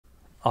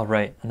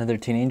Alright, another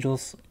Teen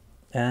Angels,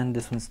 and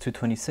this one's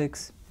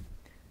 226.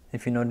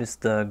 If you notice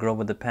the girl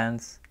with the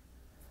pants,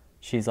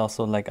 she's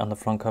also like on the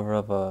front cover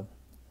of a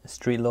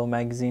Street Low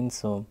magazine,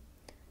 so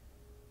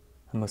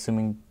I'm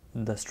assuming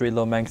the Street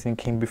Low magazine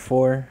came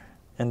before,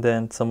 and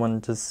then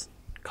someone just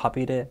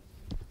copied it,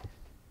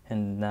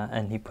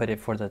 and he put it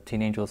for the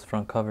Teen Angels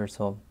front cover,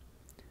 so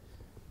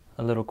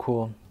a little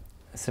cool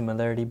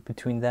similarity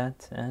between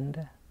that,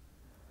 and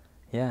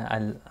yeah,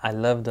 I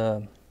love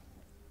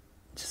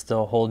just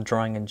the whole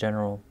drawing in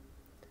general.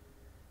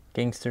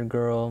 Gangster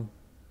girl,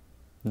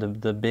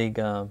 the big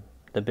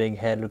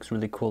head looks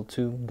really cool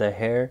too. The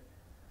hair,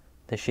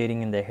 the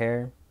shading in the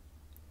hair,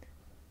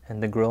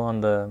 and the girl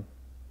on the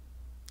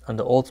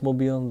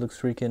Oldsmobile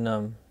looks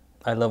freaking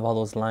I love all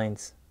those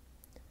lines.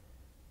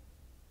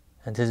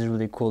 And this is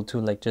really cool too,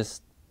 like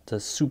just the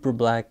super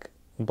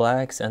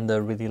blacks and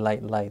the really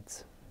light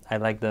lights. I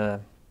like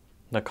the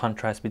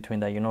contrast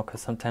between that, you know,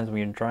 because sometimes when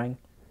you're drawing,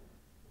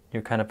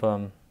 you're kind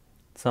of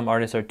some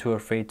artists are too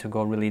afraid to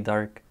go really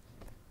dark,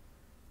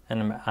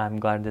 and I'm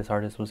glad this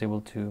artist was able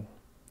to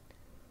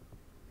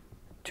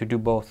do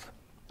both.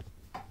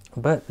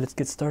 But let's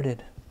get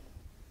started.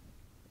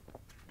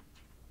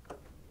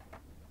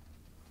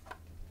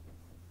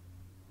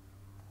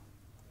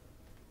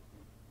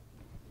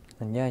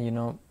 And yeah, you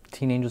know,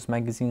 Teen Angels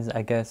magazines,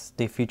 I guess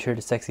they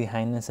featured Sexy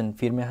Highness and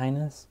Firme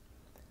Highness.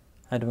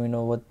 I don't even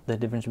know what the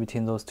difference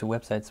between those two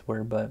websites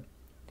were, but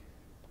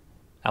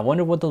I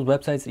wonder what those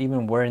websites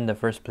even were in the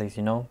first place,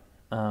 you know?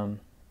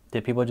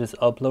 Did people just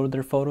upload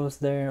their photos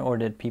there, or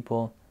did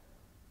people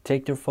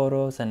take their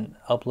photos and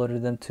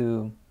uploaded them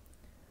to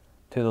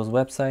those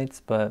websites?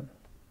 But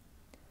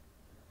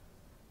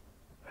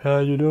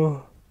you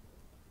know,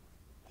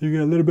 you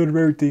get a little bit of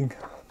everything.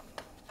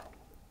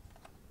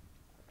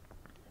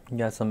 You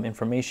got some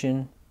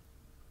information.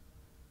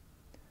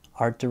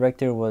 Art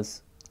director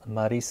was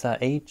Marisa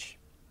H.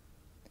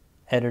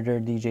 Editor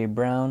DJ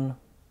Brown.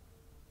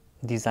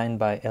 Designed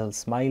by L.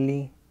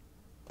 Smiley.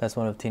 That's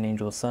one of Teen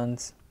Angel's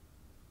sons.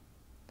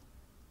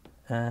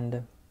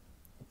 And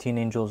Teen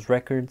Angels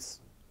Records,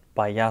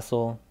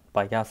 Payaso.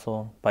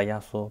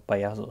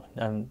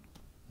 And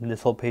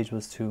this whole page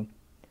was to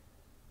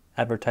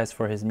advertise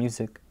for his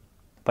music.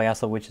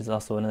 Payaso, which is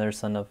also another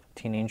son of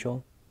Teen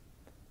Angel,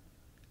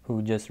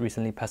 who just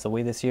recently passed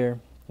away this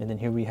year. And then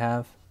here we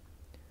have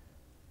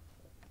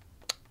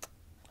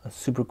a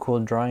super cool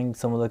drawing.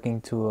 Someone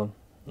looking to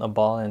a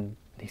ball, and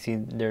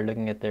they're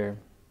looking at their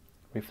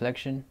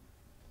reflection.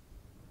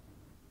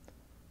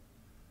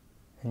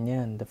 And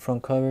yeah, and the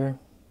front cover,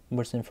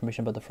 what's the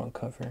information about the front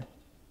cover?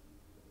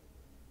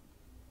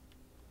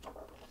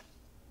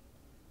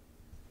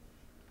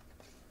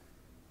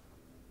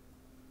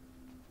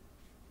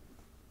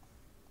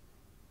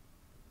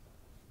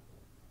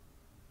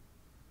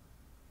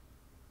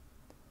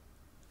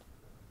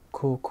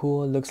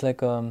 Cool. It looks like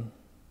they're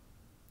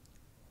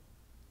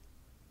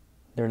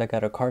like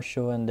at a car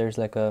show, and there's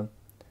like a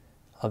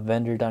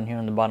vendor down here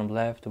on the bottom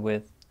left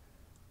with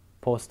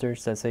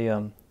posters that say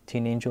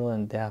Teen Angel,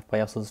 and they have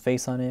Payaso's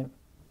face on it.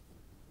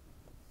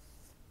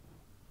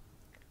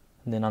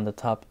 And then on the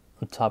top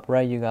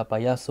right, you got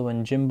Payaso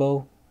and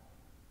Jimbo.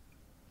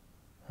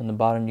 On the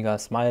bottom, you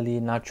got Smiley,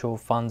 Nacho,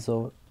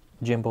 Fonzo,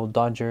 Jimbo,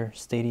 Dodger,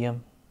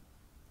 Stadium.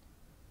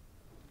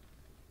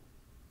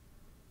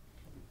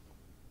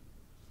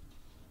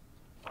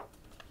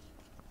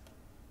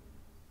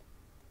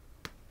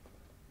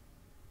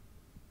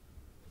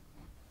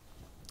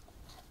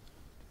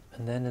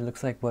 And then it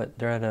looks like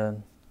they're at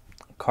a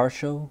car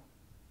show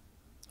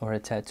or a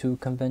tattoo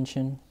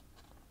convention.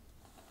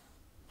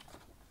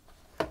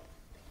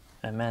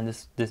 And man,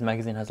 this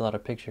magazine has a lot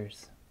of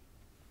pictures.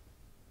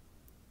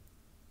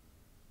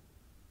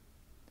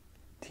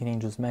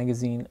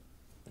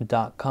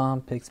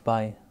 TeenAngelsMagazine.com, pics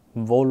by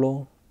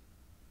Volo.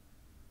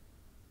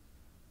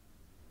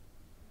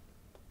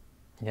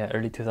 Yeah,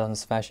 early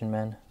 2000s fashion,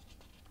 man.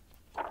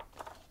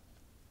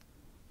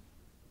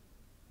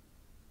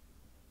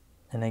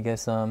 And I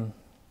guess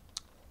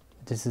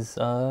this is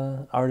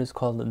artist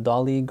called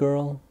Dolly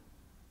Girl.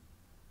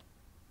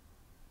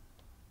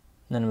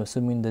 And then I'm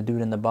assuming the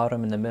dude in the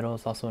bottom in the middle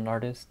is also an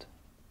artist.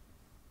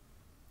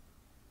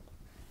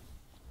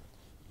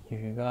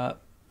 Here you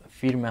got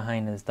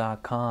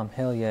FirmeHighness.com.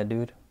 Hell yeah,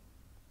 dude.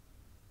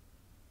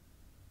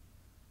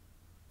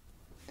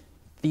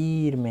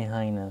 Firme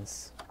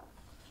Highness.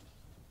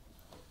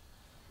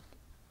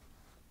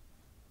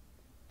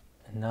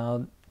 And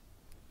now,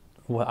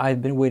 what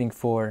I've been waiting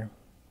for,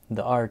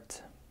 the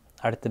arte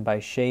by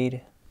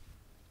Shade.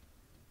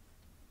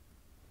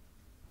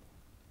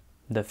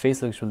 The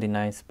face looks really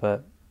nice,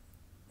 but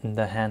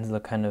the hands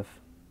look kind of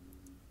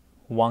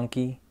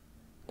wonky,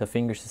 the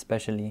fingers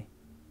especially.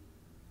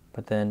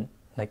 But then,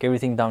 like,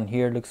 everything down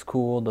here looks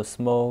cool. The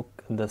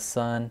smoke, the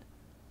sun.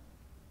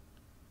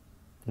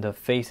 The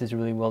face is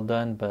really well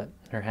done, but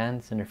her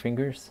hands and her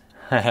fingers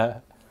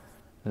they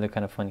look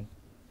kind of funny.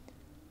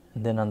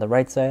 And then on the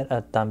right side,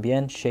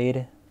 Tambien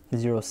Shade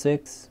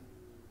 06.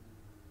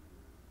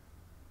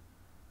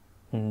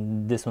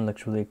 And this one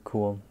looks really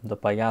cool. The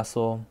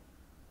Payaso,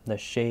 the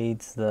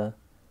shades, the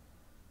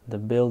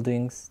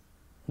buildings.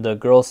 The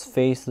girl's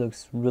face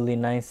looks really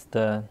nice.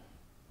 The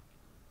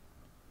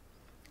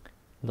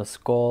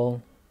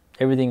skull,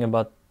 everything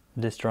about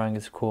this drawing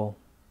is cool.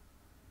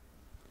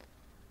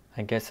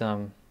 I guess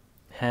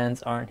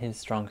hands aren't his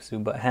strong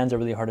suit, but hands are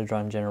really hard to draw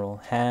in general.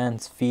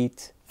 Hands,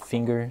 feet,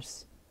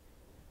 fingers.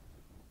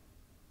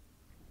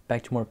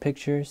 Back to more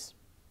pictures.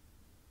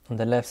 On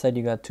the left side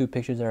you got two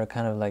pictures that are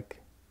kind of like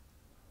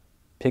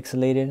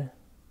pixelated.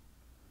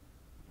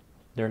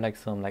 They're like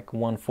some like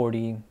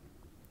 140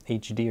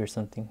 HD or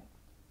something.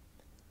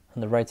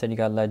 On the right side you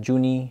got La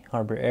Juni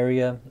Harbor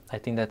area. I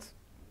think that's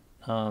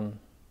La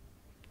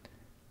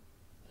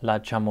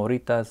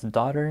Chamorrita's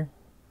daughter,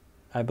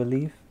 I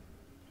believe.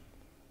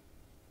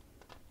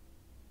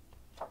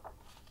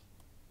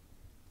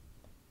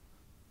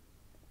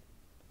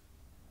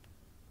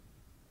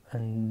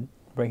 And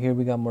right here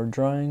we got more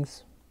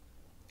drawings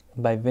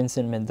by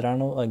Vincent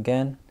Medrano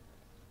again,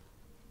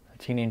 a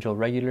Teen Angel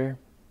regular.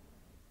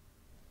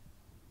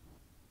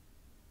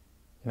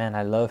 Man,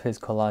 I love his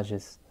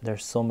collages.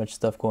 There's so much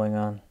stuff going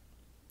on.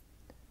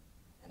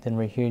 And then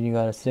right here you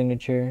got a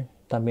signature.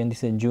 También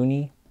dice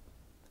Juni.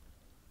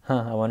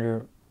 I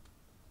wonder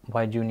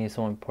why Juni is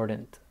so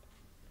important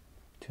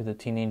to the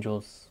Teen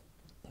Angels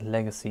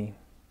legacy,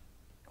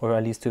 or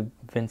at least to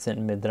Vincent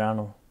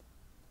Medrano.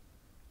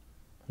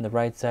 On the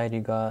right side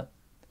you got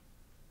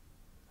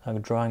a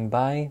drawing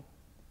by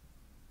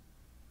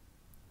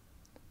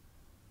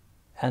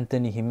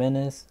Anthony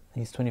Jimenez.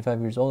 He's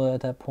 25 years old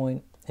at that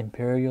point.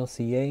 Imperial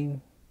CA.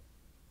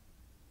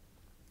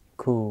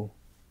 Cool.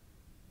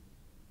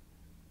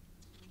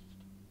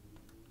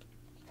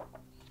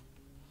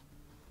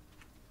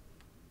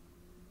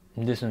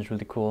 And this one's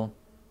really cool.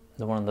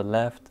 The one on the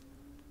left.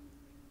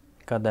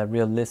 Got that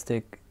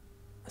realistic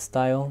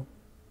style.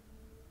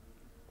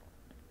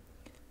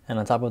 And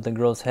on top of the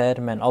girl's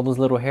head, man, all those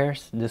little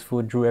hairs, this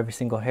fool drew every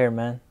single hair,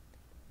 man.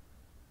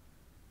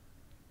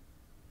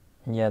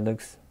 Yeah, it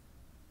looks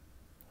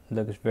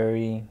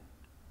very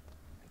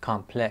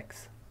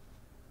complex,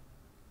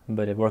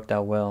 but it worked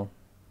out well.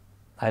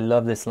 I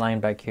love this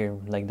line back here,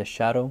 like the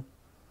shadow.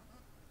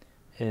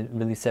 It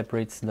really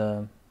separates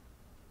the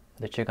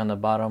chick on the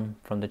bottom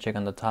from the chick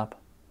on the top.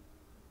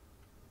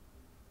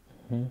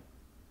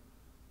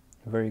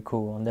 Very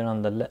cool. And then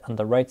on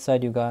the right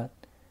side you got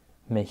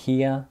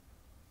Mejia.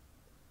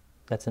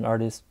 That's an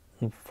artist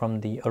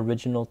from the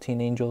original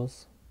Teen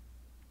Angels.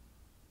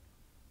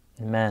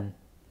 Man,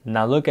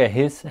 now look at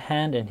his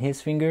hand and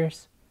his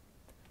fingers.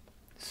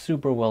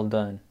 Super well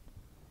done.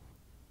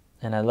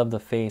 And I love the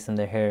face and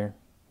the hair.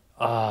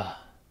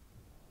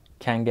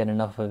 Can't get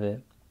enough of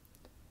it.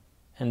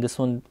 And this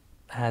one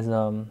has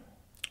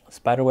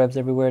spider webs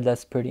everywhere.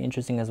 That's pretty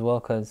interesting as well,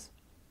 because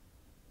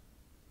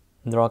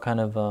they're all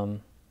kind of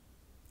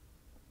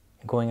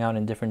going out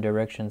in different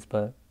directions,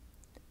 but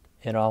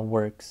it all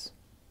works.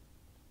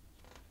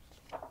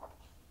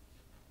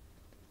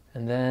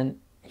 And then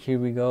here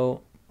we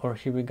go, or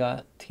here we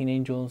got Teen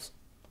Angels.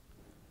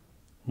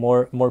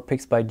 More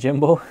pics by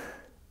Jimbo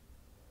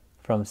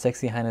from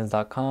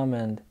sexyhighness.com,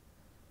 and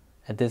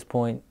at this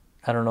point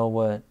I don't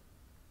know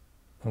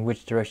in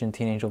which direction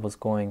Teen Angel was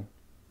going.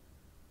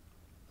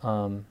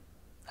 I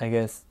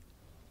guess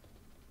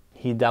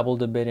he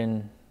dabbled a bit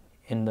in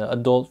the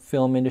adult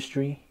film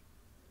industry.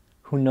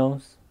 Who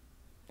knows?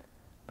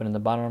 But in the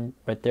bottom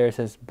right there it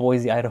says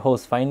Boise,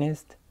 Idaho's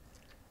finest,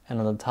 and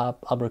on the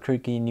top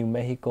Albuquerque, New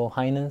Mexico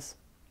highness.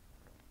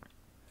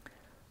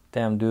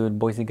 Damn, dude,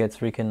 Boise gets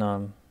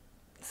freaking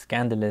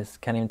scandalous.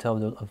 Can't even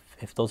tell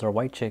if those are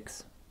white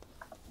chicks.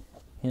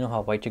 You know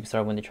how white chicks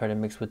are when they try to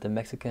mix with the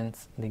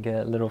Mexicans. They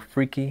get a little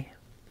freaky.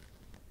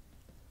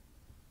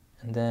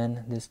 And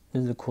then this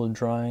is a cool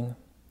drawing.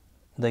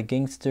 The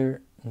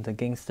gangster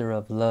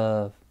of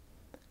love.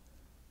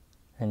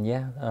 And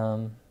yeah,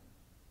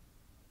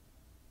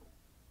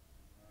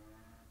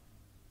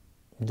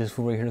 this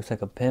fool right here looks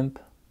like a pimp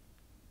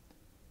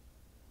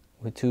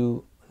with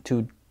two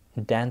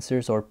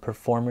dancers or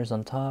performers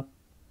on top.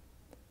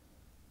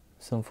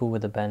 Some fool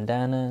with a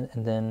bandana,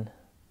 and then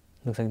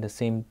looks like the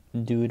same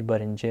dude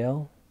but in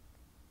jail.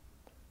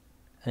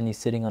 And he's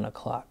sitting on a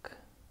clock.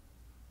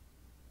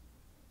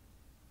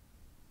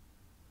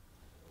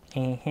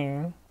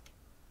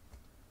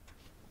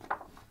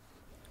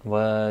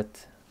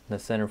 What? The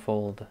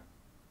centerfold.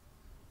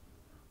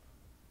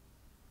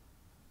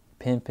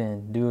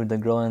 Pimpin', dude, the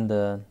girl in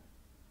the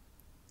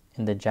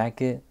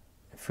jacket,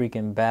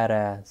 freaking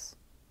badass.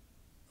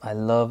 I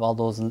love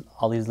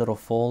all these little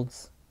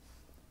folds.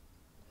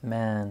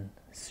 Man,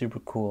 super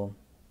cool.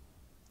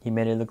 He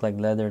made it look like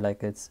leather,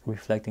 like it's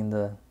reflecting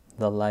the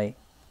light.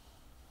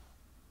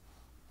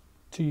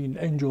 Teen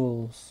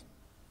Angels.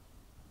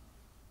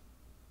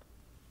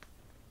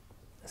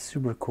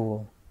 Super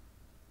cool.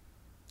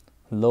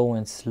 Low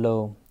and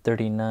Slow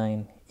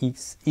 39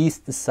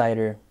 East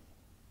Sider.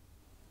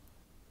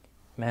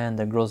 Man,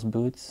 the girl's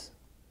boots,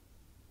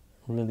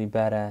 really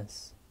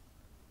badass.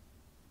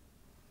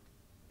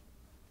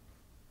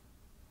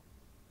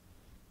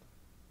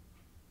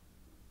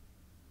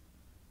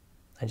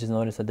 I just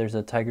noticed that there's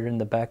a tiger in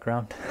the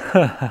background.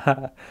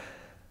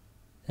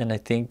 And I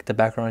think the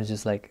background is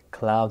just like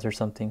clouds or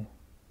something.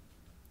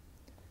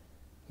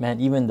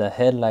 Man, even the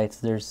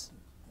headlights,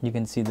 you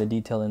can see the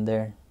detail in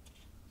there.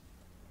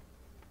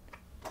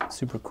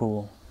 Super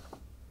cool.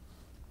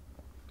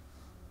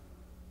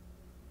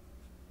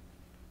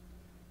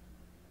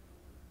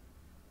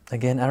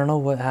 Again, I don't know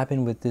what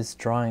happened with this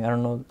drawing. I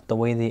don't know the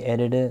way they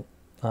edited it.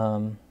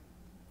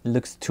 It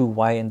looks too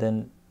white and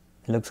then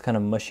it looks kind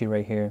of mushy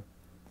right here.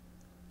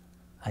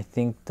 I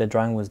think the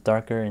drawing was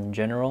darker in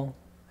general,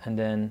 and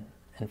then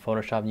in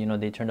Photoshop, you know,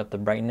 they turned up the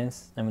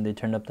brightness, and when they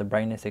turned up the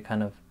brightness, it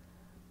kind of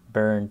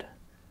burned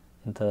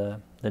the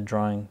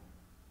drawing.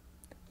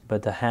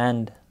 But the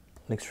hand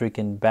looks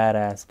freaking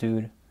badass,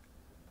 dude.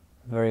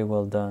 Very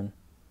well done.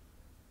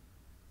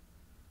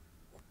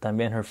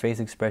 También her face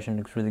expression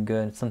looks really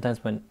good.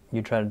 Sometimes when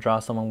you try to draw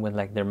someone with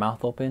like their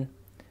mouth open,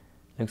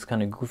 it looks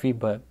kind of goofy,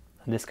 but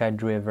this guy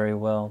drew it very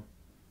well.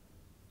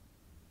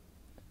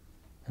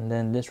 And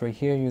then this right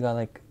here, you got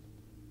like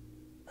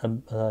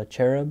a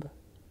cherub.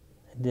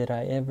 Did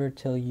I ever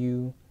tell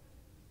you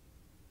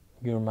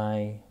you're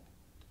my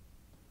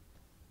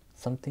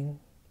something?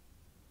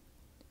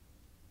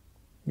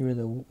 You're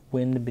the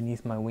wind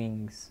beneath my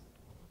wings.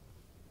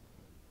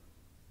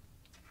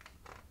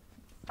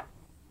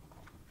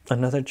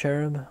 Another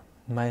cherub,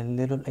 my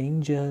little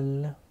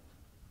angel.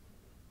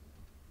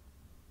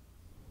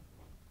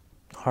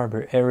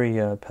 Harbor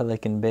area,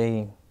 Pelican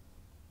Bay.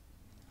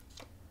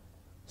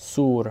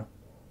 Sur.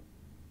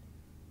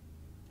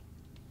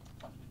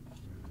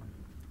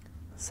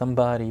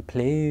 Somebody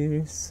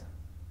please.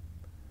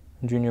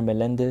 Junior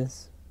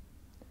Melendez.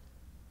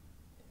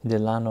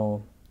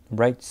 Delano,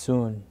 bright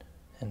soon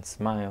and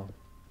smile.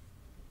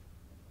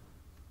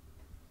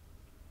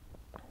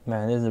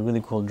 Man, this is a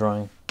really cool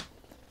drawing.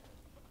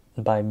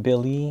 By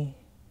Billy,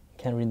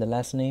 can't read the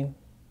last name.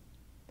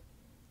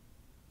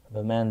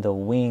 But man, the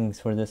wings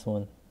for this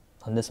one.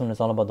 On this one,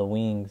 it's all about the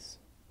wings.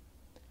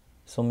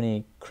 So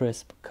many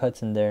crisp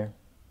cuts in there.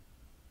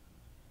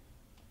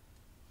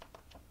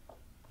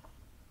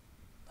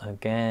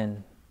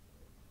 Again,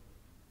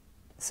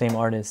 same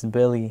artist,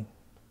 Billy.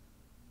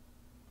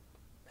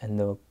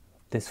 And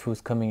this fool's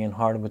coming in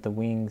hard with the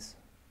wings.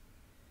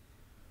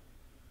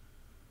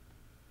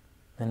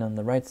 And on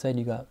the right side,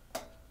 you got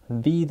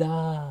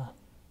Vida.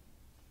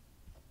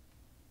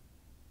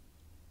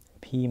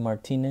 P.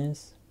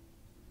 Martinez.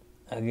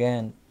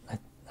 Again,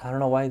 I don't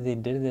know why they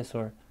did this,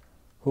 or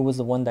who was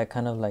the one that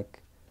kind of like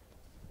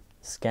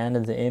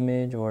scanned the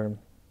image or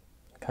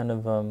kind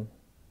of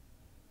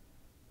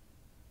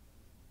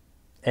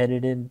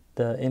edited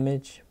the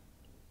image,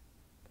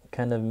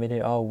 kind of made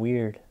it all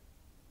weird.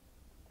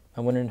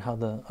 I'm wondering how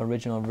the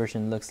original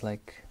version looks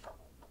like.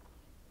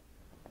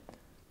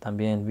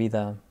 También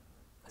Vida,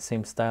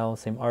 same style,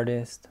 same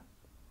artist.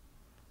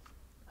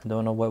 I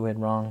don't know what went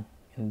wrong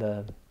in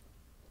the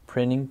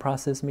printing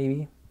process,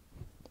 maybe.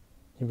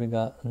 Here we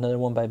got another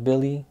one by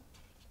Billy,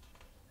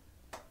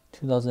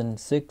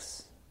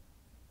 2006.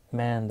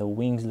 Man, the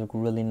wings look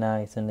really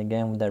nice, and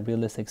again with that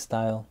realistic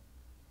style.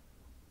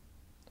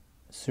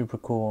 Super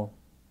cool.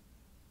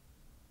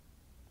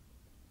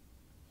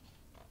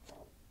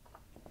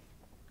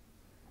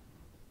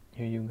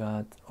 Here you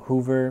got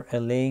Hoover,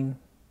 LA.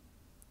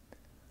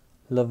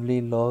 Lovely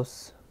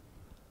Los.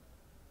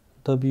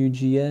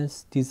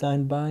 WGS,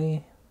 designed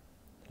by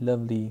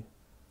Lovely.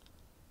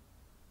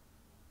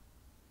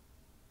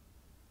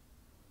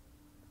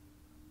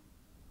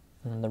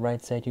 And on the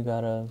right side, you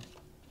got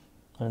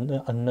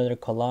another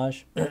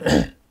collage.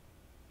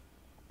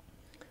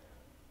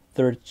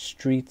 3rd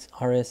Street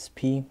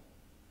RSP.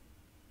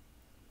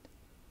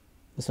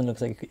 This one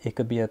looks like it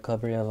could be a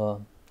cover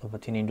of a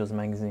Teen Angels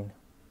magazine.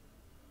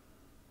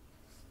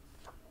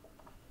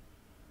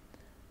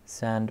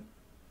 San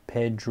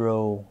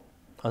Pedro.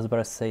 I was about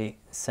to say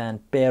San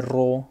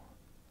Perro.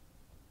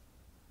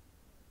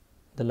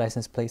 The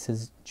license plate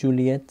is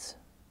Juliet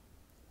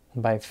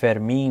by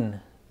Fermin.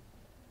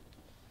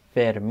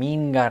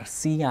 Fermin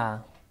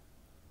Garcia.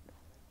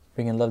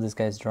 Freaking love this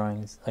guy's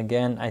drawings.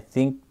 Again, I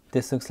think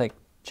this looks like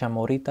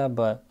Chamorita,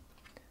 but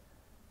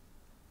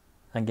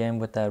again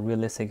with that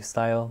realistic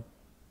style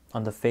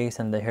on the face,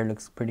 and the hair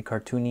looks pretty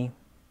cartoony.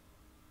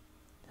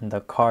 And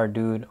the car,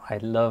 dude, I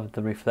love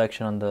the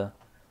reflection on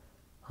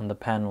the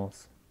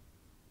panels.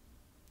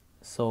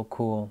 So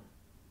cool.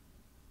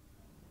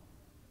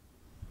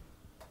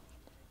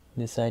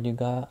 This side you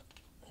got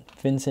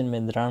Vincent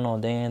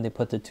Medrano. Then they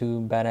put the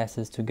two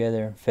badasses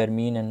together,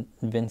 Fermin and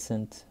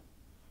Vincent.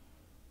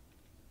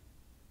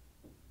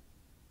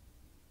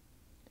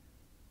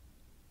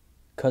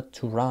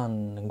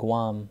 Caturan,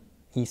 Guam,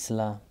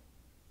 Isla.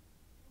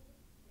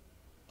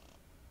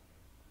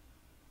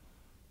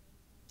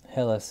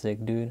 Hella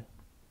sick, dude.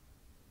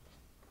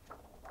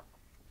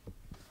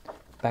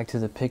 Back to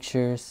the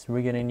pictures.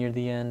 We're getting near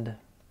the end.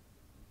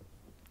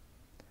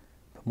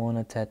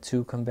 Pomona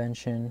Tattoo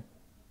Convention.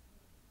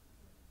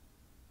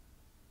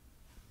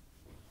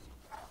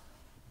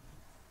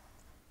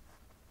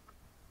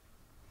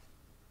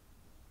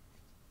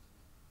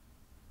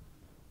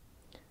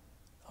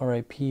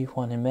 R.I.P.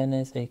 Juan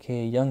Jimenez,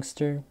 aka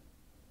Youngster.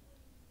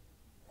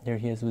 There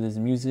he is with his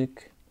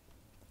music.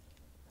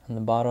 On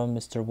the bottom,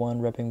 Mr. One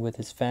repping with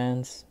his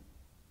fans.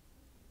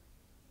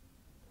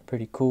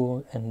 Pretty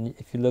cool. And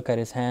if you look at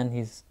his hand,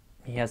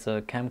 he has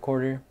a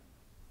camcorder.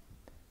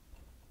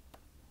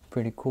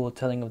 Pretty cool,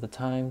 telling of the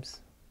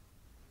times.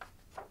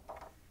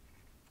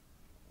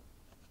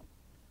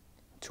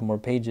 2 more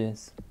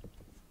pages.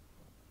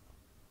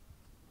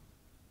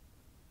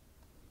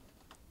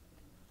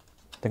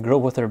 The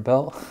girl with her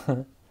belt.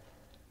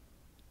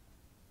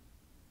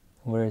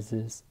 Where is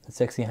this?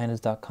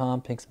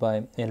 Sexyhighness.com, pics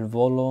by El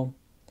Volo.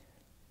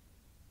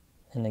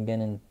 And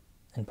again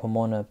in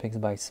Pomona, pics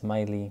by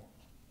Smiley.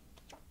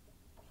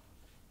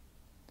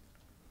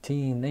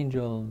 Teen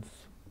Angels.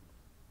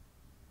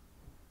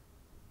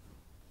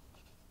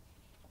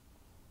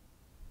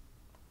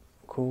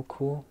 Cool,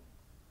 cool.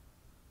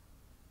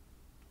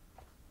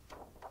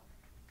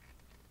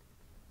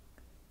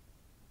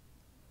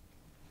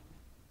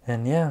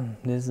 And yeah,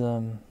 this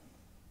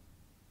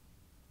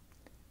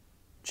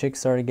chicks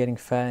started getting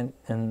fat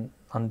and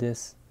on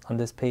this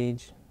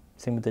page.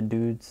 Same with the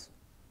dudes.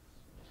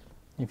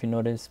 If you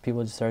notice,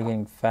 people just started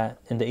getting fat.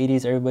 In the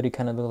 80s, everybody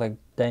kind of looked like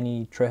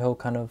Danny Trejo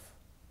kind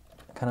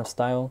of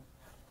style.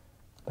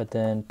 But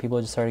then people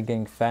just started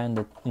getting fat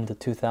in the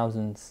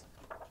 2000s.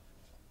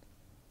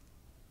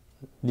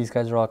 These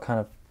guys are all kind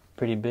of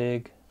pretty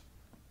big,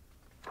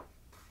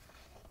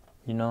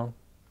 you know.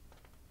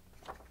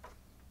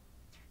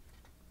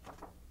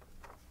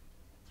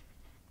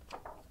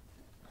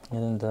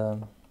 And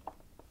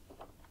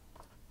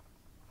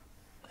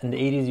in the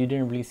 80s, you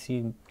didn't really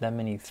see that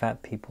many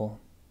fat people.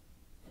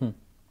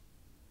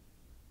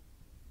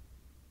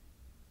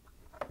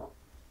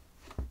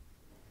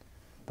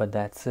 But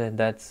that's it.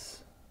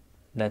 That's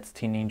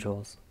Teen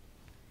Angels.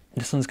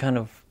 This one's kind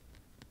of,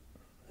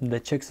 the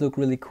chicks look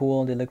really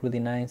cool. They look really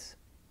nice.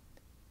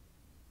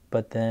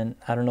 But then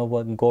I don't know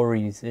what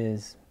Gories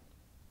is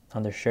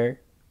on their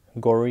shirt.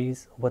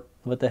 Gories? What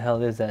the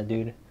hell is that,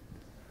 dude?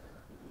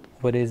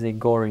 What is a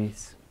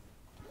Gories?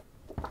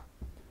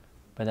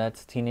 But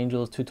that's Teen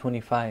Angels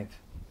 225.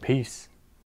 Peace.